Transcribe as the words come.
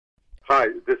Hi,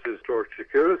 this is George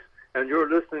Chakiris, and you're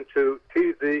listening to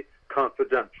TV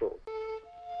Confidential.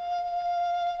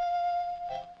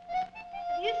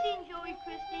 Have you seen Joey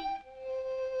Christie?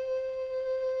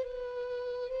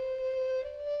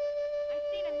 I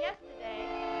seen him yesterday.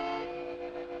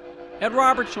 Ed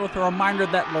Roberts with a reminder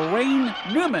that Lorraine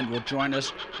Newman will join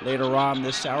us later on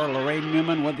this hour. Lorraine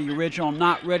Newman with the original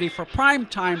Not Ready for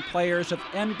Primetime players of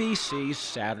NBC's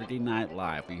Saturday Night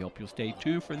Live. We hope you'll stay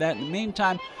tuned for that. In the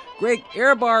meantime, Greg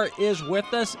Ehrbar is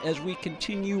with us as we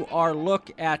continue our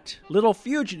look at Little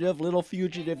Fugitive,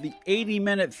 the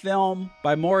 80-minute film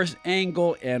by Morris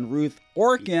Engel and Ruth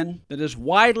Orkin that is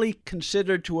widely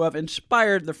considered to have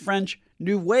inspired the French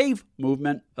New Wave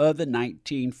movement of the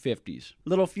 1950s.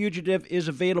 Little Fugitive is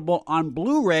available on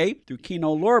Blu-ray through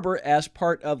Kino Lorber as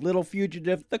part of Little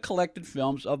Fugitive, the collected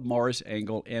films of Morris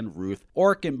Engel and Ruth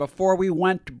Orkin. Before we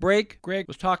went to break, Greg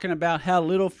was talking about how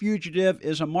Little Fugitive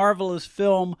is a marvelous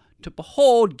film to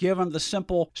behold given the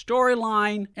simple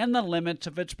storyline and the limits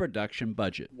of its production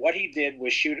budget. What he did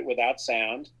was shoot it without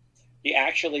sound. He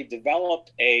actually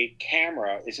developed a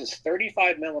camera. This is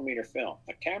 35 millimeter film.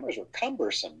 The cameras were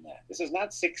cumbersome then. This is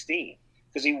not 16,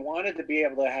 because he wanted to be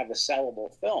able to have a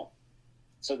sellable film.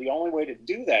 So the only way to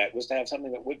do that was to have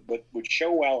something that would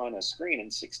show well on a screen,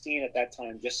 and 16 at that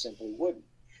time just simply wouldn't.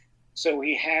 So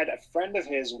he had a friend of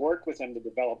his work with him to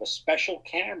develop a special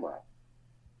camera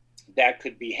that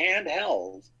could be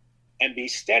handheld and be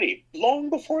steady long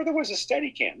before there was a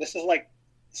Steadicam. This is like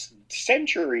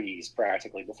centuries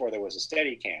practically before there was a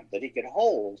Steadicam that he could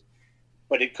hold,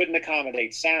 but it couldn't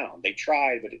accommodate sound. They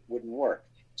tried, but it wouldn't work.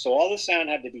 So all the sound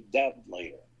had to be dubbed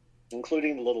later,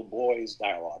 including the little boy's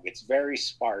dialogue. It's very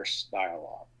sparse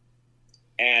dialogue.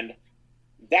 And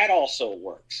that also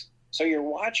works. So you're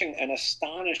watching an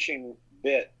astonishing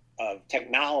bit of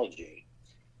technology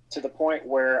to the point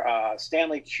where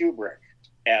Stanley Kubrick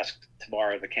asked to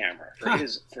borrow the camera for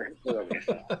his movie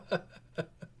film.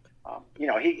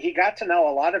 He got to know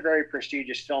a lot of very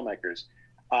prestigious filmmakers.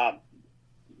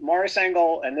 Morris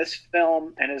Engel and this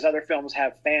film and his other films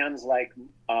have fans like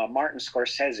Martin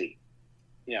Scorsese.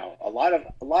 A lot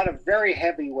of very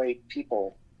heavyweight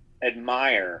people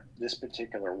admire this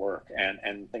particular work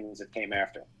and things that came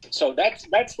after. So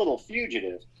that's Little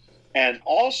Fugitive. And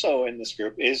also in this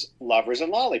group is Lovers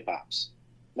and Lollipops.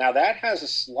 Now that has a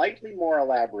slightly more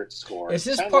elaborate score. Is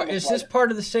this part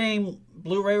of the same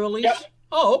Blu-ray release? Yep.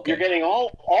 Oh, okay. You're getting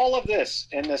all of this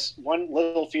in this one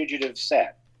Little Fugitive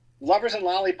set. Lovers and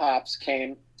Lollipops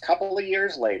came a couple of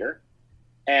years later,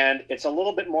 and it's a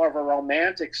little bit more of a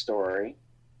romantic story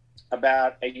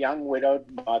about a young widowed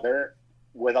mother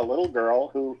with a little girl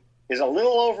who is a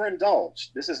little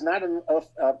overindulged. This is not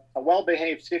a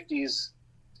well-behaved 50s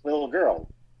little girl.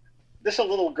 This is a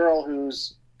little girl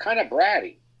who's kind of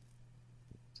bratty,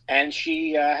 and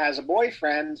she has a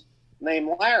boyfriend named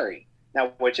Larry.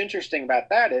 Now, what's interesting about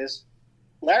that is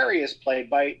Larry is played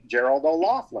by Gerald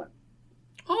O'Loughlin.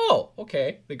 Oh,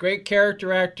 okay. The great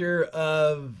character actor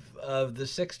of the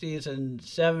 60s and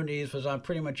 70s, was on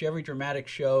pretty much every dramatic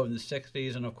show in the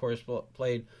 60s, and of course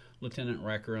played Lieutenant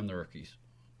Riker on The Rookies.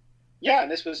 Yeah,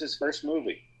 and this was his first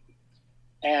movie.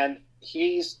 And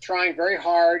he's trying very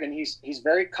hard, and he's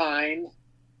very kind.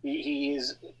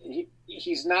 He's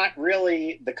not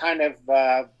really the kind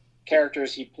of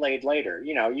characters he played later.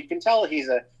 You can tell he's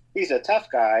a tough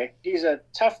guy. He's a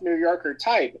tough New Yorker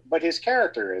type, but his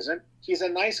character isn't. He's a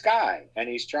nice guy, and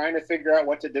he's trying to figure out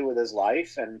what to do with his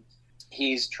life, and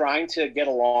he's trying to get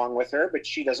along with her, but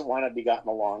she doesn't want to be gotten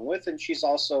along with, and she's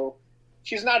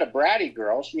not a bratty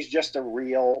girl. She's just a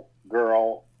real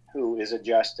girl who is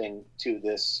adjusting to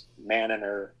this man in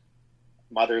her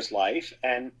mother's life,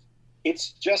 and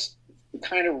it's just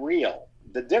kind of real.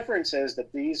 The difference is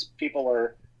that these people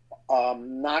are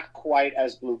not quite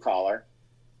as blue collar.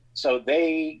 So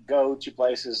they go to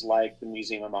places like the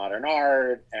Museum of Modern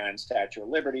Art and Statue of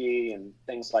Liberty and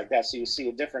things like that. So you see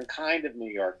a different kind of New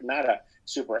York, not a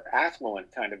super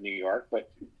affluent kind of New York, but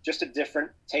just a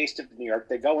different taste of New York.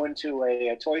 They go into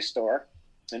a toy store,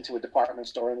 into a department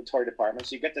store in the toy department.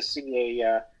 So you get to see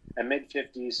a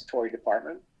mid-50s toy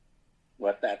department,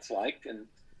 what that's like. And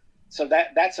so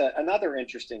that's another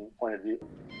interesting point of view.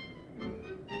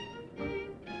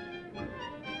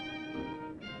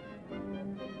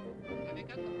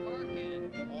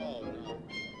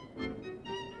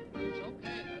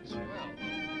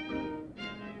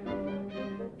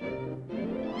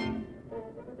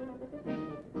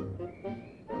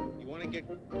 Get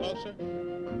closer.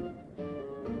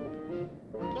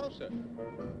 Closer.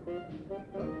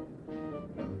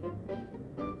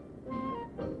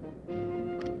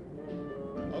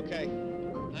 Okay.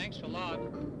 Thanks a lot.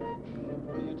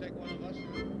 Will you take one of us?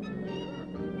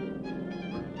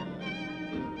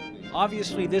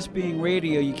 Obviously, this being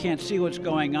radio, you can't see what's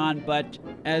going on, but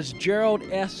as Gerald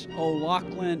S.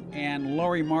 O'Loughlin and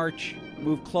Laurie March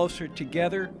move closer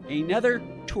together, another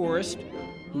tourist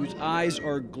whose eyes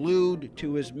are glued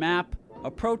to his map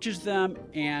approaches them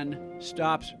and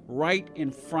stops right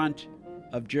in front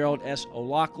of Gerald S.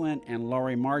 O'Loughlin and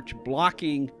Laurie March,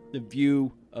 blocking the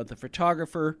view of the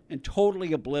photographer and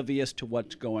totally oblivious to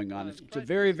what's going on. It's a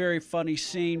very, very funny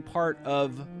scene, part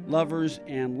of Lovers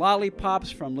and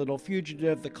Lollipops from Little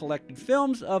Fugitive, the collected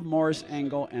films of Morris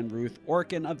Engel and Ruth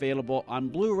Orkin, available on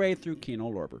Blu-ray through Kino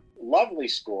Lorber. Lovely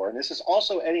score, and this is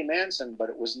also Eddie Manson, but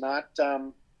it was not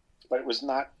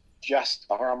just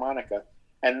a harmonica.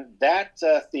 And that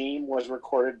theme was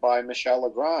recorded by Michel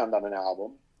Legrand on an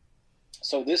album.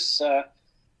 So this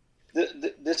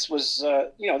was,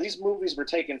 these movies were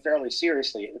taken fairly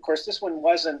seriously. Of course, this one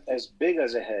wasn't as big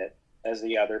as a hit as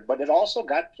the other, but it also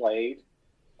got played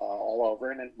all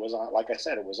over, and it was on, like I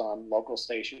said, it was on local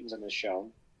stations and was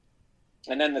shown.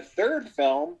 And then the third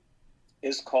film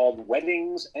is called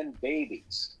Weddings and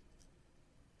Babies.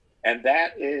 And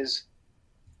that is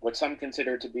what some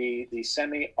consider to be the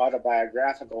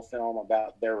semi-autobiographical film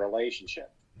about their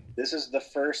relationship. This is the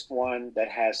first one that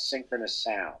has synchronous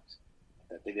sound,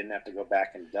 that they didn't have to go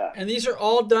back and dub. And these are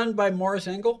all done by Morris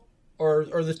Engel? Or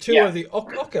the two Yeah. of the...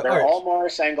 Okay, They're all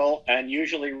Morris Engel, and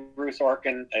usually Ruth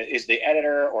Orkin is the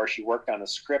editor, or she worked on the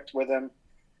script with him.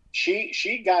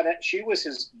 She got it. She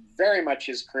was very much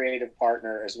his creative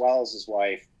partner as well as his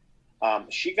wife.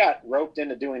 She got roped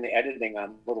into doing the editing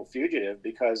on Little Fugitive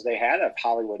because they had a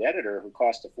Hollywood editor who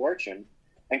cost a fortune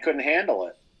and couldn't handle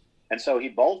it. And so he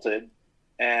bolted,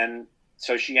 and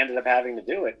so she ended up having to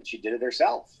do it, and she did it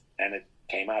herself, and it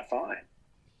came out fine.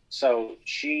 So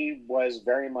she was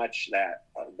very much that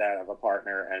of a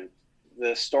partner. And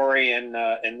the story in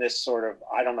this sort of,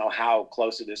 I don't know how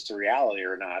close it is to reality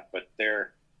or not, but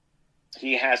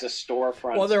he has a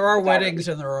storefront. Well, there are weddings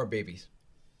and there are babies.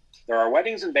 There are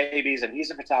weddings and babies, and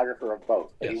he's a photographer of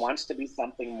both. But Yes. He wants to be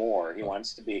something more. He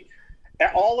wants to be...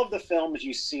 All of the films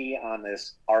you see on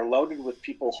this are loaded with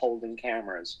people holding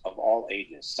cameras of all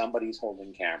ages. Somebody's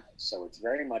holding cameras. So it's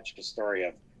very much a story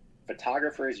of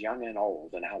photographers, young and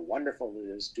old, and how wonderful it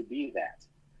is to be that.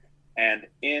 And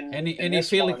Any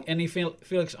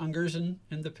Felix Ungers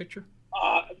in the picture?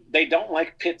 They don't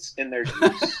like pits in their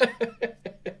juice.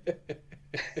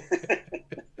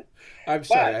 I'm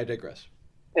sorry, I digress.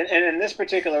 And in this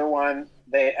particular one,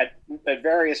 they at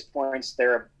various points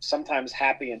they're sometimes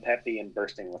happy and peppy and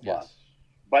bursting with love,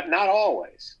 but not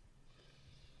always.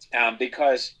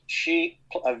 Because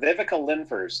Vivica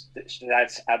Linfors,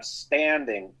 that's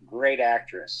outstanding, great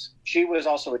actress. She was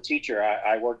also a teacher.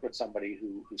 I worked with somebody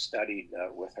who studied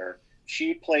with her.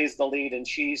 She plays the lead, and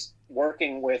she's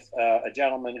working with a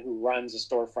gentleman who runs a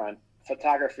storefront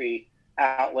photography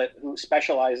outlet who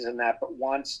specializes in that, but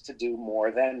wants to do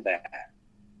more than that.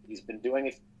 He's been doing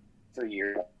it for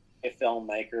years. A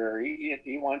filmmaker,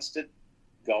 he wants to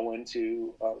go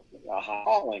into a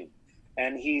calling,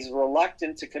 and he's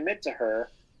reluctant to commit to her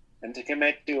and to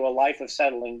commit to a life of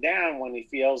settling down when he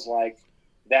feels like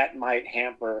that might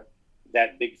hamper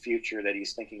that big future that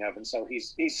he's thinking of. And so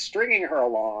he's stringing her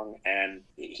along, and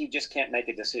he just can't make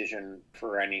a decision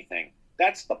for anything.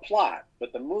 That's the plot,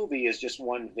 but the movie is just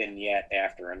one vignette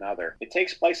after another. It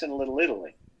takes place in Little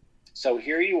Italy. So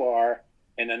here you are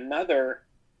in another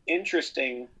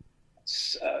interesting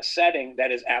setting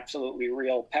that is absolutely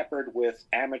real, peppered with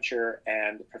amateur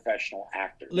and professional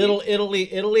actors. Little Italy,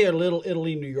 or Little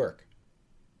Italy, New York?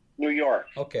 New York.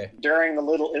 Okay. During the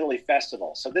Little Italy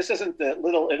Festival. So this isn't the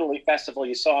Little Italy Festival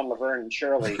you saw in Laverne and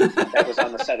Shirley that was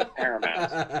on the set of Paramount.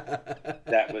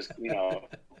 That was,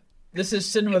 This is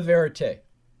cinema verite.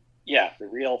 Yeah, the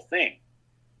real thing.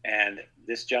 And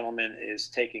this gentleman is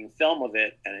taking film of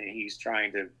it, and he's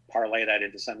trying to parlay that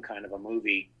into some kind of a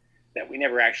movie that we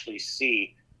never actually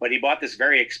see. But he bought this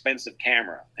very expensive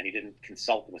camera, and he didn't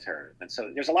consult with her. And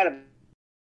so there's a lot of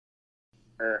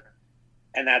her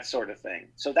and that sort of thing.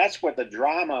 So that's what the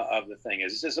drama of the thing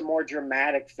is. This is a more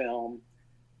dramatic film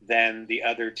than the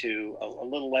other two, a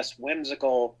little less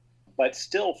whimsical, but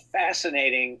still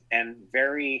fascinating and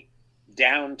very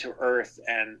down to earth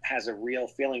and has a real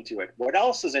feeling to it. What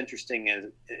else is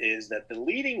interesting is that the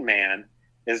leading man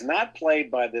is not played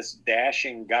by this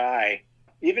dashing guy.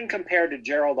 Even compared to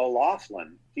Gerald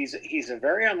O'Loughlin, he's a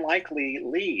very unlikely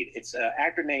lead. It's an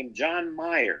actor named John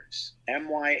Myers,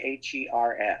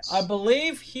 Myhers. I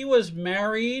believe he was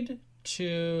married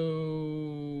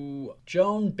to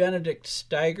Joan Benedict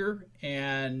Steiger,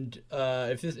 and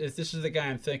if this is the guy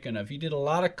I'm thinking of, he did a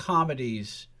lot of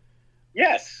comedies.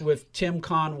 Yes. With Tim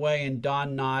Conway and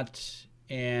Don Knotts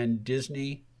and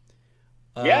Disney.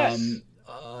 Yes.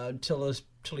 Until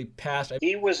he passed.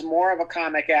 He was more of a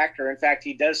comic actor. In fact,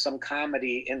 he does some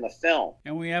comedy in the film.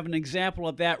 And we have an example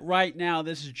of that right now.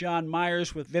 This is John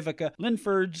Myers with Vivica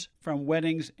Linford's from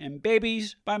Weddings and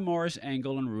Babies by Morris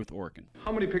Engel and Ruth Orkin.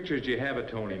 How many pictures do you have of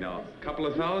Tony now? A couple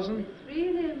of thousand?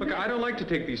 Look, I don't like to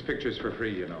take these pictures for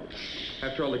free, you know.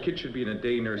 After all, the kid should be in a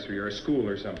day nursery or a school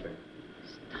or something.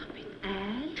 Stop it,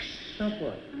 Al. Stop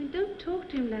what? I mean, don't talk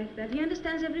to him like that. He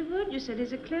understands every word you said.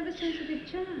 He's a clever, sensitive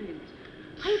child.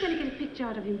 How are you going to get a picture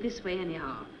out of him this way,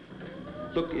 anyhow?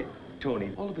 Look,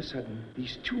 Tony, all of a sudden,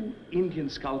 these two Indian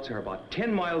scouts are about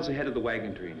 10 miles ahead of the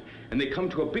wagon train, and they come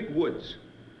to a big woods.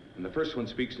 And the first one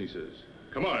speaks and he says,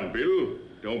 "Come on, Bill.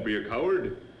 Don't be a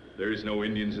coward. There's no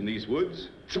Indians in these woods."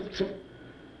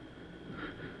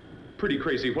 Pretty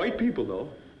crazy white people, though.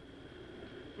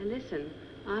 Now listen,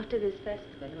 after this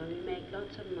festival, when we make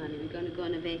lots of money, we're going to go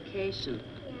on a vacation.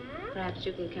 Yeah? Perhaps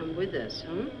you can come with us,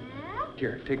 huh?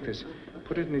 Here, take this.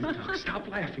 Put it in his... Oh, stop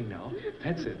laughing now.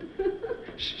 That's it.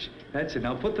 Shh, that's it.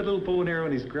 Now put the little bow and arrow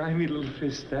in his grimy little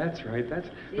fist. That's right.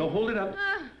 No, hold it up.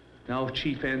 Now,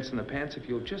 Chief Ensign, the pants, if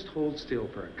you'll just hold still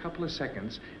for a couple of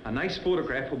seconds, a nice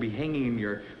photograph will be hanging in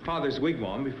your father's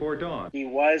wigwam before dawn. He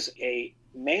was a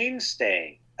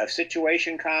mainstay of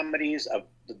situation comedies, of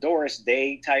the Doris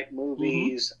Day type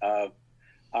movies.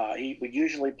 He would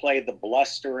usually play the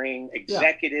blustering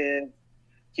executive.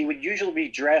 He would usually be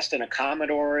dressed in a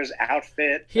Commodore's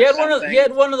outfit. He had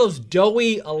one of those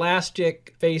doughy,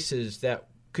 elastic faces that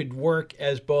could work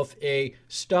as both a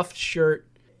stuffed shirt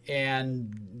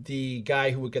and the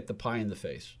guy who would get the pie in the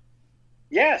face.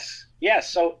 Yes.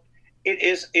 So it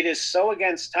is so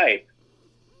against type.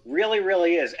 Really,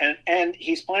 really is. And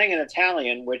he's playing an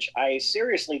Italian, which I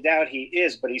seriously doubt he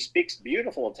is, but he speaks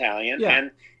beautiful Italian. Yeah.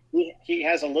 And he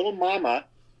has a little mama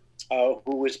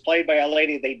who was played by a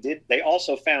lady they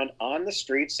also found on the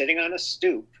street sitting on a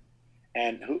stoop,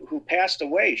 and who passed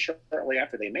away shortly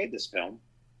after they made this film.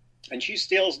 And she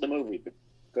steals the movie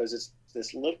because it's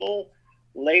this little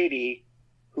lady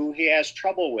who he has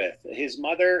trouble with. His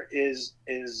mother is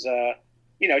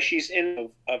she's in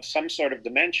of some sort of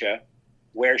dementia,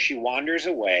 where she wanders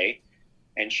away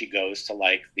and she goes to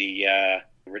like the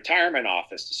retirement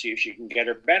office to see if she can get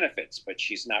her benefits, but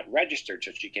she's not registered,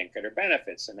 so she can't get her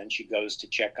benefits. And then she goes to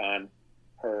check on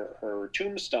her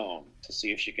tombstone to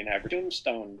see if she can have her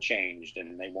tombstone changed,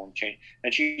 and they won't change.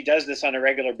 And she does this on a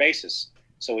regular basis.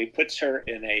 So he puts her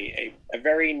in a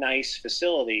very nice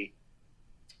facility,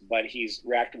 but he's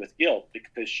racked with guilt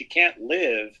because she can't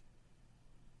live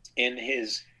in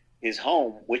his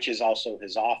home, which is also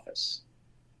his office,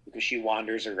 because she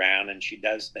wanders around and she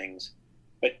does things.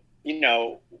 But,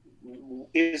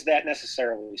 is that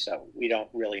necessarily so? We don't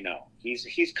really know.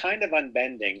 He's kind of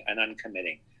unbending and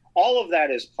uncommitting. All of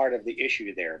that is part of the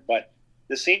issue there. But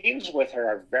the scenes with her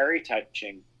are very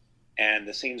touching, and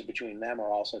the scenes between them are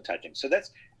also touching. So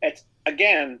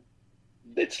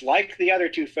it's like the other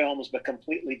two films, but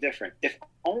completely different. If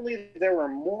only there were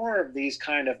more of these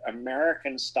kind of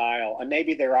American style, and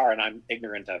maybe there are, and I'm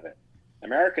ignorant of it,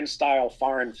 American style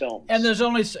foreign films. And there's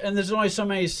only so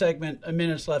many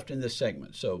minutes left in this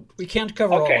segment, so we can't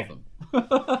cover all of them.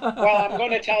 Well, I'm going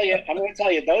to tell you,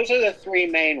 those are the three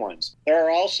main ones. There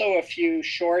are also a few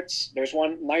shorts. There's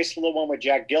one nice little one with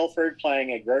Jack Gilford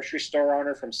playing a grocery store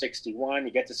owner from 1961.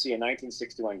 You get to see a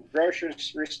 1961 grocery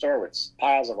store with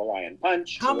piles of Hawaiian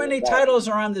Punch. How many titles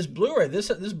are on this Blu-ray?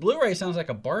 This Blu-ray sounds like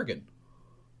a bargain.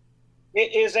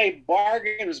 It is a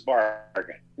bargain's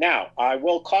bargain. Now, I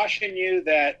will caution you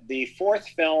that the fourth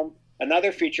film,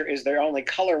 another feature, is their only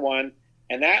color one,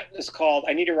 and that is called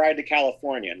I Need a Ride to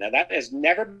California. Now, that has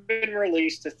never been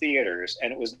released to theaters,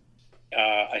 and it was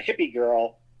a hippie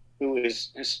girl who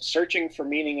is searching for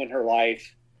meaning in her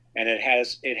life, and it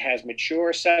has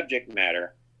mature subject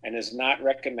matter and is not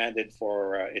recommended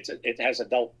for it has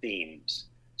adult themes.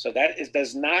 So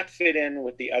does not fit in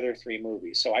with the other three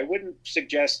movies. So I wouldn't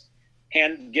suggest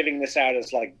giving this out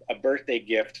as like a birthday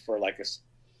gift for like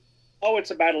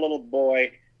it's about a little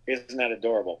boy, isn't that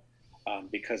adorable?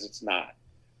 Because it's not.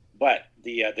 But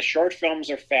the short films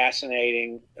are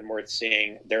fascinating and worth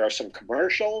seeing. There are some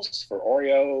commercials for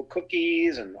Oreo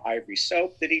cookies and Ivory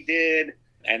soap that he did,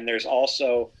 and there's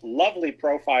also lovely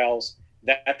profiles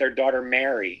that their daughter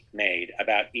Mary made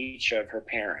about each of her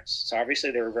parents. So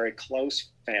obviously they were a very close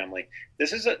family.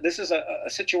 This is a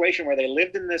situation where they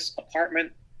lived in this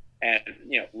apartment. And,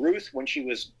 Ruth, when she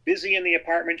was busy in the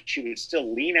apartment, she would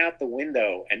still lean out the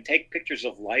window and take pictures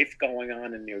of life going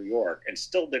on in New York and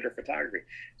still did her photography.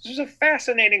 This was a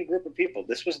fascinating group of people.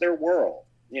 This was their world.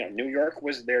 New York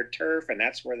was their turf, and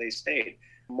that's where they stayed.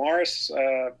 Morris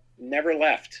never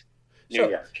left. New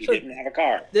York. He didn't have a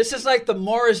car. This is like the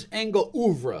Morris Engel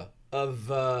oeuvre of...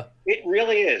 It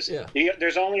really is. Yeah.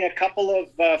 There's only a couple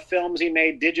of films he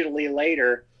made digitally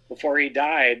later before he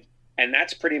died, and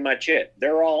that's pretty much it.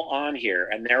 They're all on here,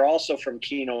 and they're also from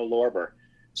Kino Lorber.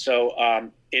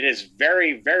 So it is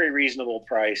very, very reasonable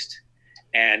priced,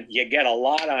 and you get a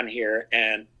lot on here,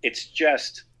 and it's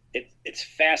just... It's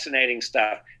fascinating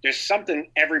stuff. There's something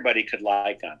everybody could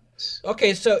like on this.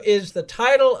 Okay, so is the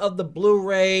title of the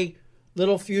Blu-ray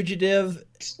Little Fugitive?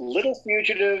 It's Little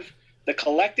Fugitive, the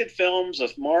collected films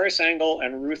of Morris Engel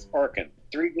and Ruth Orkin,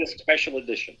 3-disc special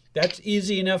edition. That's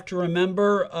easy enough to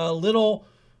remember. Little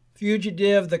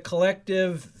Fugitive, the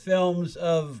collective films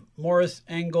of Morris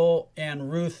Engel and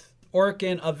Ruth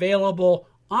Orkin, available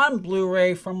on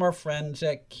Blu-ray from our friends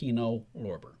at Kino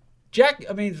Lorber. Jack,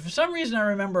 I mean, for some reason I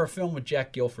remember a film with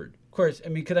Jack Gilford. Of course, I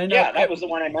mean, could I know? Yeah, that was the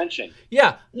one I mentioned.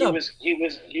 Yeah, no. He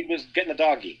was getting a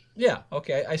doggy. Yeah,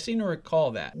 okay. I seem to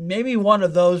recall that. Maybe one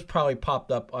of those probably popped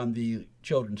up on the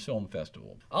Children's Film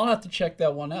Festival. I'll have to check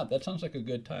that one out. That sounds like a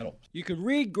good title. You could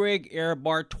read Greg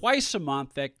Ehrbar twice a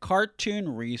month at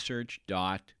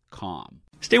cartoonresearch.com.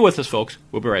 Stay with us, folks.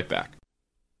 We'll be right back.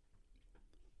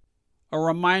 A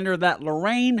reminder that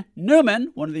Lorraine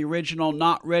Newman, one of the original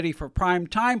not ready for prime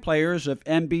time players of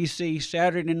NBC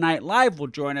Saturday Night Live, will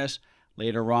join us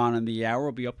later on in the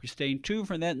hour. We'll be staying tuned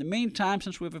for that. In the meantime,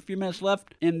 since we have a few minutes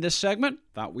left in this segment,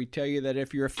 thought we'd tell you that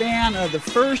if you're a fan of the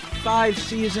first 5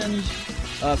 seasons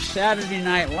of Saturday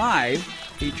Night Live,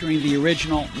 featuring the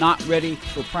original not ready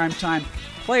for prime time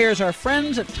players, our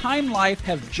friends at Time Life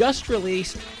have just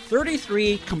released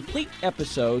 33 complete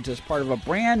episodes as part of a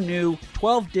brand new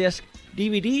 12-disc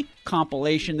DVD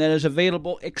compilation that is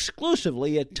available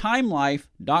exclusively at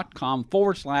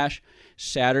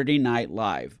timelife.com/Saturday Night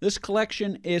Live. This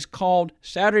collection is called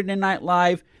Saturday Night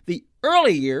Live: The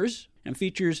Early Years and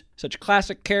features such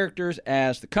classic characters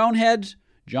as the Coneheads,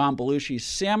 John Belushi's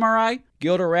Samurai,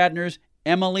 Gilda Radner's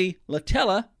Emily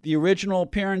Latella, the original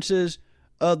appearances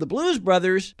of the Blues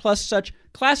Brothers, plus such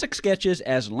classic sketches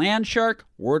as Landshark,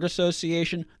 Word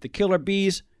Association, The Killer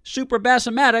Bees, Super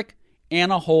Bassomatic,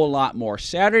 and a whole lot more.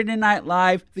 Saturday Night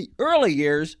Live: The Early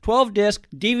Years 12-disc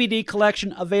DVD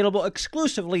collection available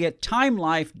exclusively at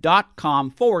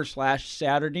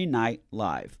timelife.com/Saturday Night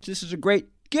Live. This is a great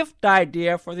gift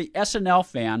idea for the SNL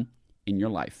fan in your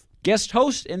life. Guest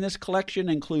hosts in this collection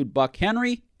include Buck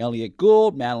Henry, Elliot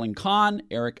Gould, Madeline Kahn,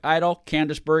 Eric Idle,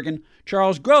 Candice Bergen,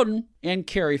 Charles Grodin, and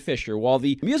Carrie Fisher, while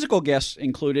the musical guests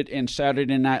included in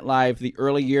Saturday Night Live: The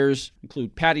Early Years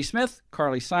include Patti Smith,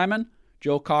 Carly Simon,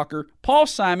 Joe Cocker, Paul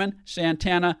Simon,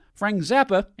 Santana, Frank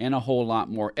Zappa, and a whole lot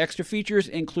more. Extra features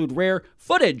include rare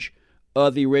footage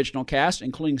of the original cast,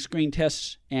 including screen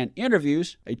tests and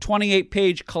interviews, a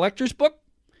 28-page collector's book,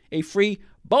 a free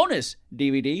bonus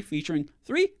DVD featuring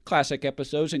 3 classic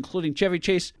episodes, including Chevy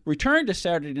Chase returned to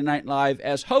Saturday Night Live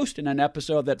as host in an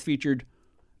episode that featured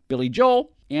Billy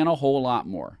Joel, and a whole lot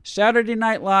more. Saturday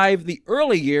Night Live: The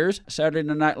Early Years,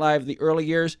 Saturday Night Live: The Early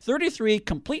Years, 33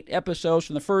 complete episodes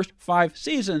from the first 5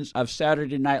 seasons of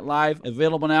Saturday Night Live,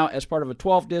 available now as part of a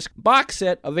 12-disc box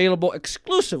set, available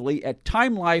exclusively at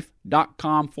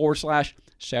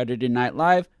timelife.com/Saturday Night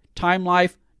Live,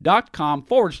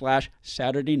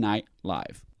 timelife.com/Saturday Night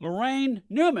Live. Lorraine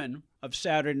Newman of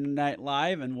Saturday Night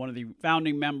Live and one of the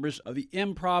founding members of the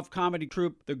improv comedy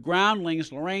troupe The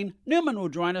Groundlings, Lorraine Newman, will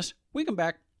join us. We come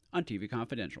back on TV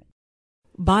Confidential.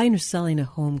 Buying or selling a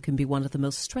home can be one of the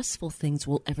most stressful things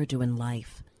we'll ever do in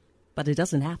life, but it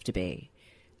doesn't have to be.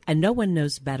 And no one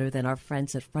knows better than our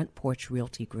friends at Front Porch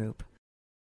Realty Group.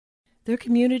 They're a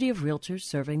community of realtors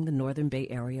serving the Northern Bay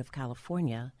Area of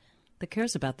California that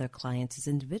cares about their clients as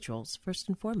individuals first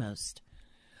and foremost.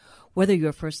 Whether you're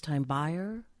a first-time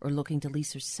buyer or looking to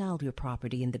lease or sell your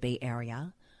property in the Bay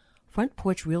Area, Front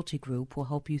Porch Realty Group will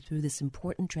help you through this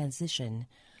important transition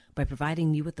by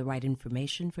providing you with the right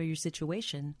information for your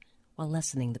situation while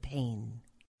lessening the pain.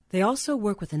 They also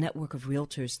work with a network of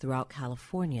realtors throughout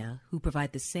California who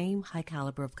provide the same high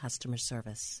caliber of customer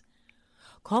service.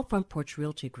 Call Front Porch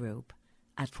Realty Group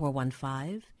at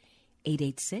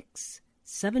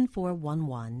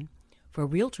 415-886-7411 for a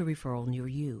realtor referral near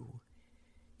you.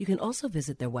 You can also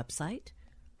visit their website,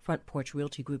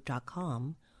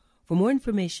 frontporchrealtygroup.com, for more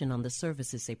information on the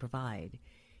services they provide,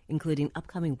 including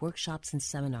upcoming workshops and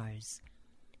seminars.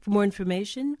 For more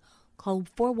information, call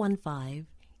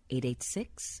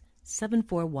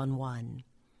 415-886-7411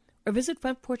 or visit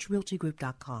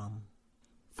frontporchrealtygroup.com.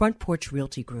 Front Porch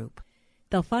Realty Group.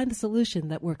 They'll find the solution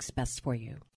that works best for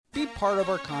you. Be part of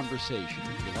our conversation.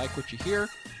 If you like what you hear,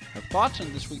 Have thoughts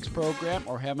on this week's program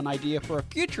or have an idea for a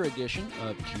future edition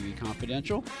of TV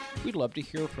Confidential? We'd love to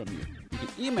hear from you. You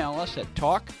can email us at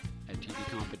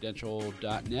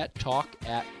talk@tvconfidential.net,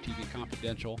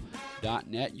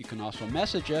 talk@tvconfidential.net. You can also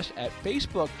message us at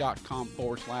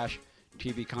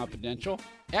facebook.com/TV Confidential,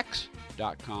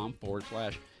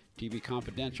 x.com/TV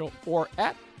Confidential, or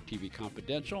at TV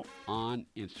Confidential on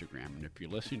Instagram. And if you're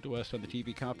listening to us on the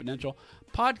TV Confidential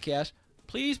podcast,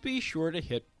 please be sure to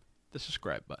hit the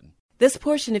subscribe button. This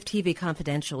portion of TV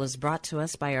Confidential is brought to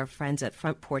us by our friends at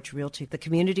Front Porch Realty, the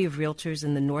community of realtors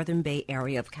in the Northern Bay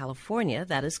Area of California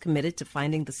that is committed to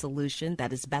finding the solution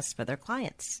that is best for their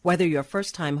clients. Whether you're a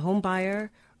first-time home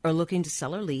buyer or looking to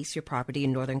sell or lease your property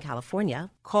in Northern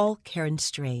California, call Karen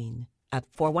Strain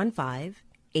at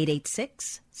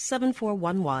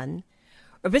 415-886-7411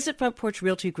 or visit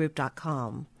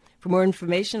frontporchrealtygroup.com for more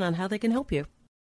information on how they can help you.